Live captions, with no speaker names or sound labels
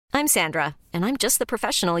I'm Sandra, and I'm just the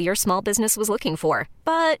professional your small business was looking for.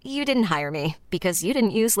 But you didn't hire me because you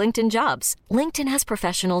didn't use LinkedIn Jobs. LinkedIn has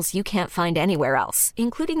professionals you can't find anywhere else,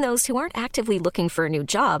 including those who aren't actively looking for a new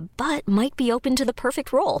job, but might be open to the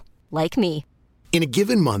perfect role, like me. In a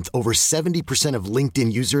given month, over 70% of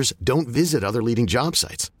LinkedIn users don't visit other leading job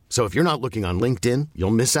sites. So if you're not looking on LinkedIn,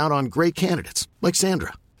 you'll miss out on great candidates like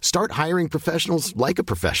Sandra. Start hiring professionals like a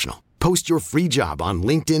professional. Post your free job on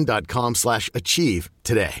linkedin.com/achieve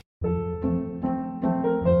today.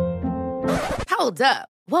 Hold up.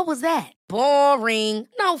 What was that? Boring.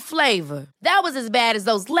 No flavor. That was as bad as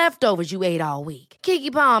those leftovers you ate all week.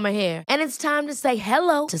 Keke Palmer here. And it's time to say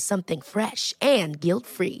hello to something fresh and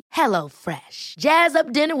guilt-free. Hello Fresh. Jazz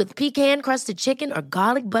up dinner with pecan-crusted chicken or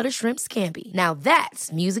garlic butter shrimp scampi. Now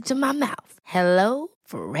that's music to my mouth. Hello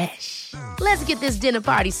Fresh. Let's get this dinner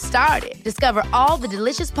party started. Discover all the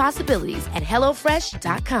delicious possibilities at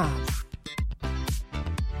HelloFresh.com.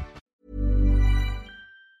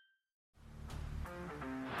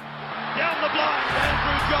 Down the blind,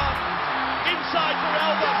 Andrew John. Inside for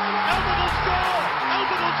Albert. Albert will score.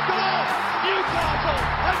 Albert will score. Newcastle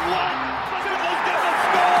have won. Biddle's going to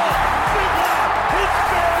score. Fiddler. It's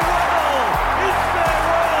farewell. It's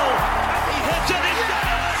farewell. And he hits it. He's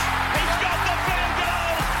done it. He's got the field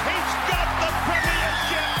goal. He's got the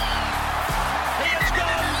premiership. He has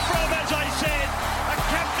gone from, as I said, a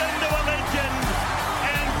captain to a legend.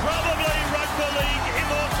 And probably rugby league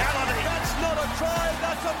immortality. That's not a try.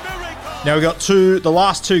 That's a miracle. Now we've got the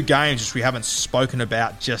last two games which we haven't spoken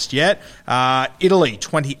about just yet. Italy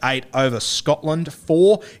 28 over Scotland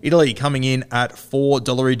 4. Italy coming in at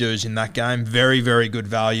 $4 in that game. Very, very good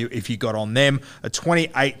value if you got on them. A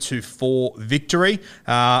 28-4 victory.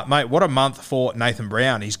 Mate, what a month for Nathan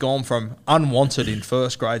Brown. He's gone from unwanted in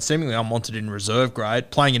first grade, seemingly unwanted in reserve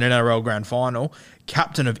grade, playing an NRL Grand Final.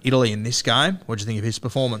 Captain of Italy in this game. What do you think of his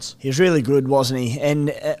performance? He was really good, wasn't he? And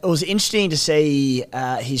it was interesting to see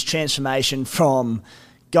his transformation from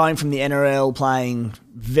going from the NRL, playing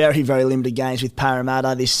very, very limited games with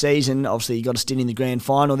Parramatta this season. Obviously, he got a stint in the grand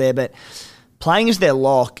final there, but playing as their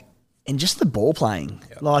lock and just the ball playing.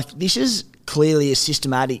 Yep. Like, this is clearly a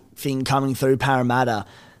systematic thing coming through Parramatta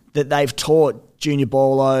that they've taught Junior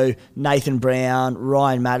Bolo, Nathan Brown,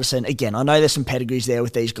 Ryan Madison. Again, I know there's some pedigrees there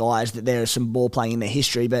with these guys, that there is some ball playing in their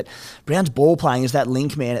history, but Brown's ball playing as that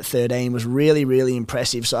link man at 13 was really, really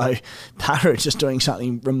impressive. So Parra just doing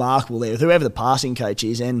something remarkable there with whoever the passing coach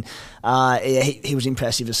is, and he was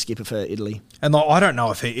impressive as skipper for Italy. And I don't know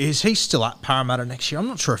if he's still at Parramatta next year. I'm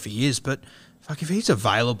not sure if he is, but if he's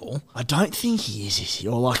available. I don't think he is he?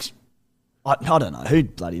 Or like, I don't know. Who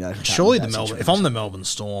bloody knows? Surely the Melbourne. If I'm the Melbourne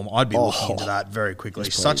Storm, I'd be looking into that very quickly.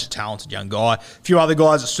 He's such a talented young guy. A few other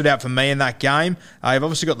guys that stood out for me in that game. You've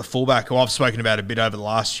obviously got the fullback, who I've spoken about a bit over the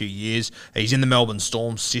last few years. He's in the Melbourne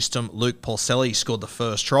Storm system. Luke Porcelli. He scored the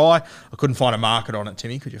first try. I couldn't find a market on it,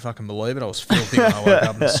 Timmy. Could you fucking believe it? I was filthy when I woke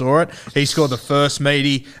up and saw it. He scored the first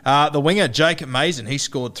meaty. The winger, Jacob Mason, he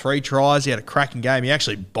scored 3 tries. He had a cracking game. He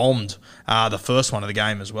actually bombed the first one of the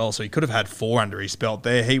game as well, so he could have had 4 under his belt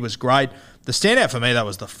there. He was great. The standout for me, that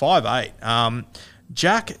was the 5'8".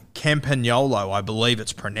 Jack Campagnolo, I believe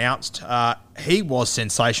it's pronounced. He was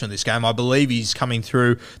sensational this game. I believe he's coming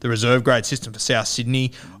through the reserve grade system for South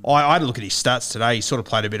Sydney. I had a look at his stats today. He sort of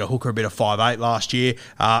played a bit of hooker, a bit of 5'8" last year.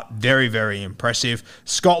 Very, very impressive.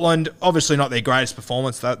 Scotland, obviously not their greatest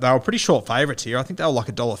performance. They were pretty short favourites here. I think they were like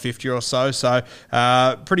 $1.50 or so. So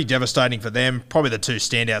pretty devastating for them. Probably the two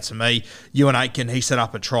standouts for me. Ewan Aitken, he set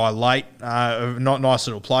up a try late. Nice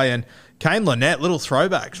little play. And Kane Lynette, little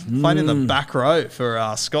throwback, played in the back row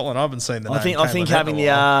for Scotland. I haven't seen the name. I think having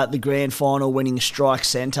the grand final winning strike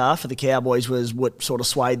centre for the Cowboys was what sort of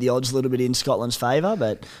swayed the odds a little bit in Scotland's favour,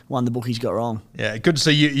 but one the bookies got wrong. Yeah, good to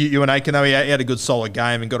see you and Aiken, though. He had a good solid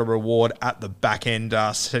game and got a reward at the back end,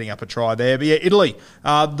 setting up a try there. But yeah, Italy,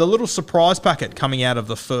 the little surprise packet coming out of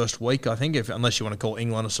the first week, I think, unless you want to call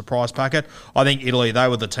England a surprise packet. I think Italy, they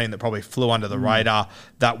were the team that probably flew under the radar,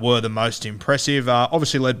 that were the most impressive.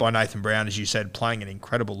 Obviously led by Nathan Brown, as you said, playing an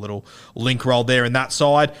incredible little link role there in that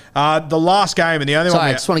side. The last game and the only one...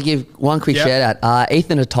 I just want to give one quick shout out.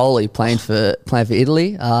 Ethan Atoli playing for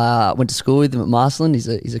Italy. Went to school with him at Marsland.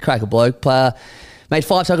 He's a cracker bloke. Player. Made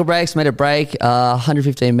 5 tackle breaks, made a break,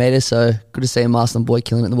 115 metres, so good to see a Marsland boy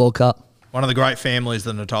killing it in the World Cup. One of the great families,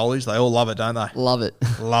 the Natolis. They all love it, don't they? Love it.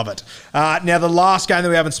 Love it. Now, the last game that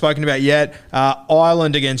we haven't spoken about yet,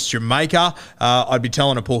 Ireland against Jamaica. I'd be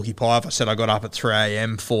telling a porky pie if I said I got up at 3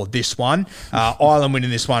 a.m. for this one. Ireland winning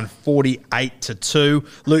this one 48-2.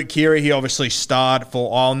 Luke Keary, he obviously starred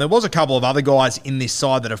for Ireland. There was a couple of other guys in this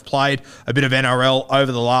side that have played a bit of NRL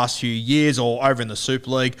over the last few years or over in the Super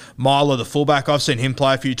League. Myler, the fullback, I've seen him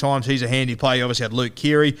play a few times. He's a handy player. You obviously had Luke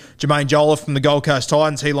Keary. Jermaine Jolliffe from the Gold Coast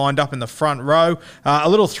Titans. He lined up in the front row. A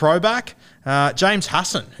little throwback. James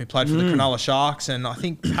Hassan, who played for the Cronulla Sharks and I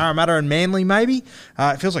think Parramatta and Manly maybe.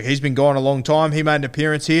 It feels like he's been gone a long time. He made an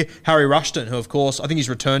appearance here. Harry Rushton, who of course, I think he's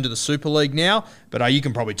returned to the Super League now, but you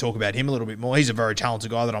can probably talk about him a little bit more. He's a very talented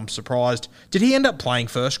guy that I'm surprised. Did he end up playing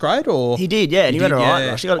first grade? Or He did, yeah, and he went all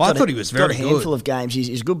right. Yeah. I thought he was very good. Got a handful of games.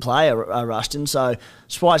 He's a good player, Rushton, so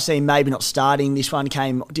surprised to see him maybe not starting. This one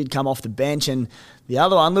did come off the bench, and the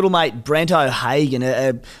other one, little mate Brent O'Hagan.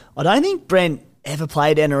 I don't think Brent ever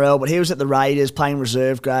played NRL, but he was at the Raiders playing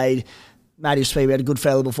reserve grade. Matty was speaking about a good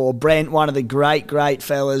fella before. Brent, one of the great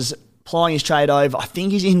fellas, plying his trade over. I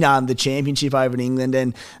think he's in the championship over in England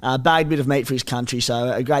and bagged a bit of meat for his country,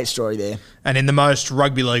 so a great story there. And in the most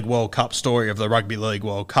Rugby League World Cup story of the Rugby League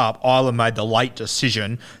World Cup, Ireland made the late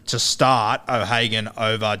decision to start O'Hagan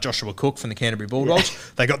over Joshua Cook from the Canterbury Bulldogs. Yeah.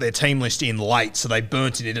 They got their team list in late, so they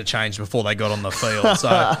burnt an interchange before they got on the field. So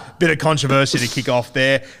a bit of controversy to kick off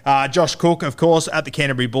there. Josh Cook, of course, at the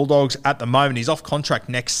Canterbury Bulldogs at the moment. He's off contract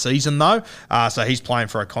next season, though, so he's playing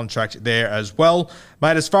for a contract there as well.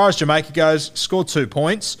 Mate, as far as Jamaica goes, scored 2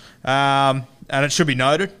 points, and it should be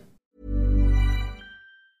noted.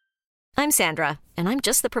 I'm Sandra, and I'm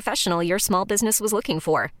just the professional your small business was looking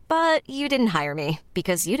for. But you didn't hire me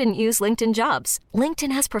because you didn't use LinkedIn Jobs.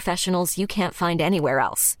 LinkedIn has professionals you can't find anywhere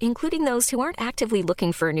else, including those who aren't actively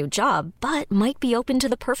looking for a new job, but might be open to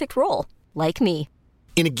the perfect role, like me.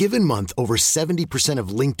 In a given month, over 70% of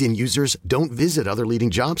LinkedIn users don't visit other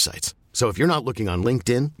leading job sites. So if you're not looking on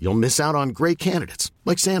LinkedIn, you'll miss out on great candidates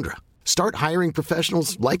like Sandra. Start hiring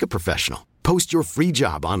professionals like a professional. Post your free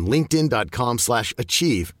job on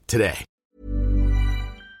linkedin.com/achieve today.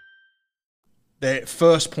 Their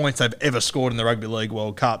first points they've ever scored in the Rugby League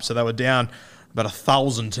World Cup. So they were down about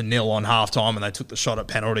 1,000-0 on halftime and they took the shot at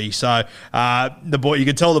penalty. So you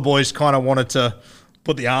could tell the boys kind of wanted to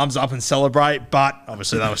put the arms up and celebrate, but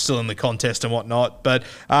obviously they were still in the contest and whatnot. But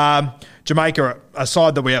Jamaica, a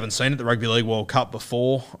side that we haven't seen at the Rugby League World Cup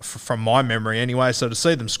before, from my memory anyway, so to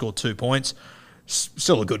see them score 2 points,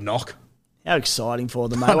 still a good knock. How exciting for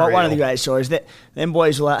them, mate. One of the great stories. Them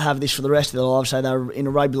boys will have this for the rest of their lives. So they're in a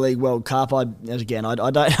Rugby League World Cup. I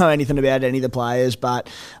don't know anything about any of the players, but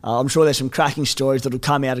I'm sure there's some cracking stories that will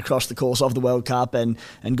come out across the course of the World Cup, and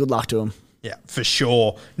good luck to them. Yeah, for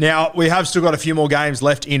sure. Now, we have still got a few more games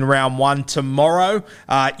left in round one. Tomorrow,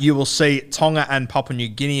 you will see Tonga and Papua New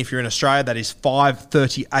Guinea. If you're in Australia, that is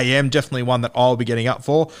 5:30 a.m. Definitely one that I'll be getting up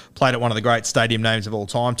for. Played at one of the great stadium names of all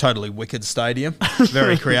time, Totally Wicked Stadium.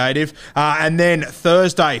 Very creative. And then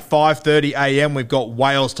Thursday, 5:30 a.m., we've got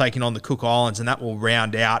Wales taking on the Cook Islands, and that will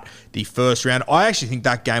round out the first round. I actually think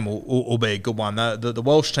that game will be a good one. The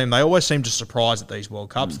Welsh team, they always seem to surprise at these World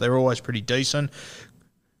Cups. They're always pretty decent.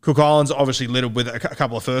 Cook Islands obviously littered with a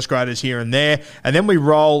couple of first graders here and there. And then we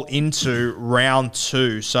roll into round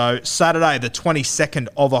two. So Saturday, the 22nd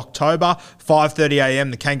of October, 5:30 a.m,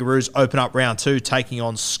 the Kangaroos open up round two, taking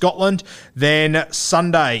on Scotland. Then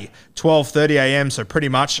Sunday, 12:30 a.m, so pretty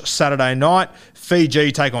much Saturday night,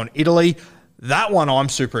 Fiji take on Italy. That one I'm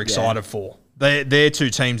super excited for. They're two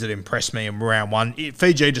teams that impressed me in round one.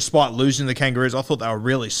 Fiji, despite losing the Kangaroos, I thought they were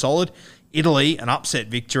really solid. Italy, an upset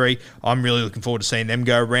victory. I'm really looking forward to seeing them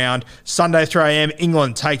go round. Sunday, 3 a.m,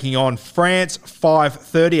 England taking on France,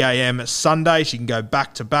 5:30 a.m. Sunday. So you can go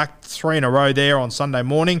back-to-back, 3 in a row there on Sunday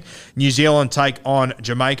morning. New Zealand take on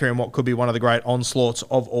Jamaica in what could be one of the great onslaughts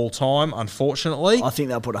of all time, unfortunately. I think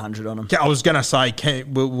they'll put 100 on them. I was going to say,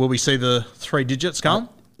 will we see the three digits come?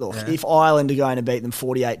 Look, if Ireland are going to beat them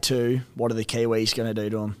 48-2, what are the Kiwis going to do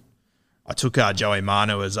to them? I took Joey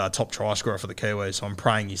Manu as top try scorer for the Kiwis, so I'm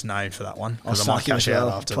praying his name for that one because I might cash out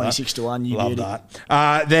after 26-1, you love beauty.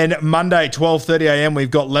 That. Then Monday, 12:30 a.m,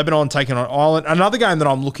 we've got Lebanon taking on Ireland. Another game that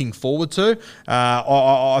I'm looking forward to.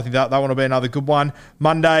 I think that one will be another good one.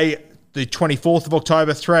 Monday, the 24th of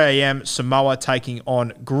October, 3 a.m, Samoa taking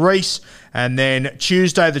on Greece. And then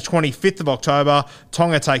Tuesday, the 25th of October,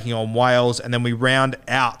 Tonga taking on Wales. And then we round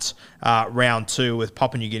out round two with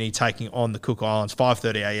Papua New Guinea taking on the Cook Islands,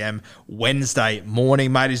 5:30 a.m, Wednesday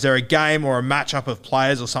morning. Mate, is there a game or a matchup of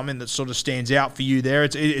players or something that sort of stands out for you there?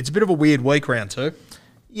 It's a bit of a weird week, round two.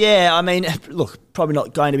 Yeah, I mean, look, probably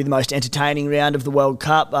not going to be the most entertaining round of the World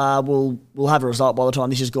Cup. We'll have a result by the time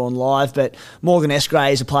this has gone live. But Morgan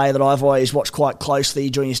Escray is a player that I've always watched quite closely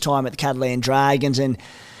during his time at the Catalan Dragons, and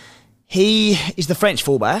he is the French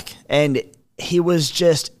fullback, and he was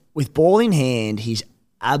just, with ball in hand, he's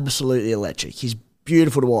absolutely electric. He's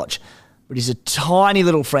beautiful to watch, but he's a tiny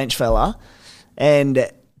little French fella, and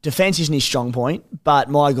defence isn't his strong point, but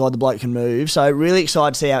my God, the bloke can move. So really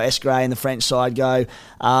excited to see how Escray and the French side go.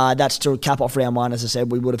 That's to cap off round 1, as I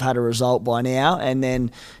said. We would have had a result by now. And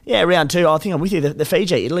then, round 2, I think I'm with you, the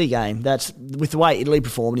Fiji-Italy game. That's, with the way Italy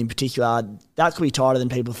performed in particular, that could be tighter than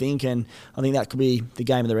people think, and I think that could be the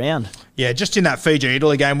game of the round. Yeah, just in that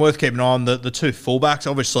Fiji-Italy game, worth keeping an eye on the two fullbacks.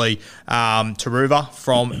 Obviously, Taruva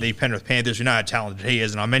from the Penrith Panthers, we know how talented he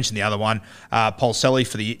is, and I mentioned the other one, Polselli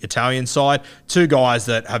for the Italian side. Two guys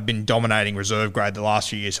that have been dominating reserve grade the last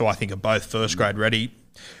few years, who I think are both first grade ready.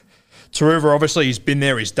 Taruva, obviously, he's been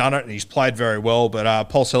there, he's done it, and he's played very well, but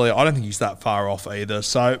Polselli, I don't think he's that far off either.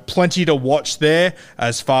 So plenty to watch there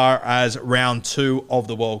as far as round 2 of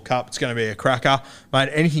the World Cup. It's going to be a cracker. Mate,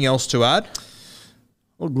 anything else to add?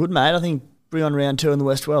 Well, good, mate. I think bring on round 2 in the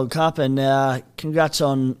West World Cup, and congrats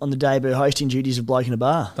on the debut hosting duties of Bloke in a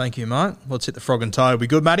Bar. Thank you, mate. Let's hit the frog and toe. We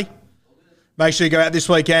good, Matty? Make sure you go out this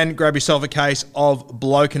weekend, grab yourself a case of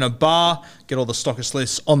Bloke in a Bar, get all the stockist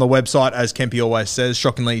lists on the website, as Kempy always says.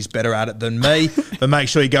 Shockingly, he's better at it than me. But make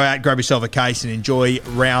sure you go out, grab yourself a case and enjoy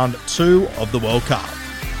round 2 of the World Cup.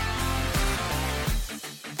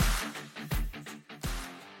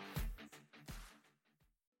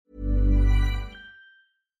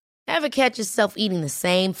 Ever catch yourself eating the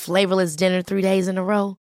same flavorless dinner 3 days in a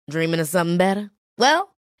row? Dreaming of something better?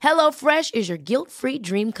 Well, HelloFresh is your guilt-free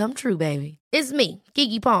dream come true, baby. It's me,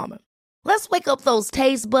 Keke Palmer. Let's wake up those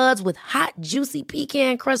taste buds with hot, juicy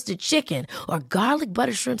pecan-crusted chicken or garlic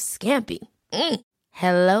butter shrimp scampi.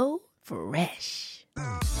 Hello Fresh.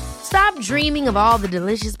 Stop dreaming of all the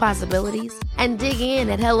delicious possibilities and dig in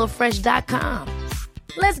at HelloFresh.com.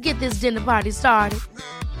 Let's get this dinner party started.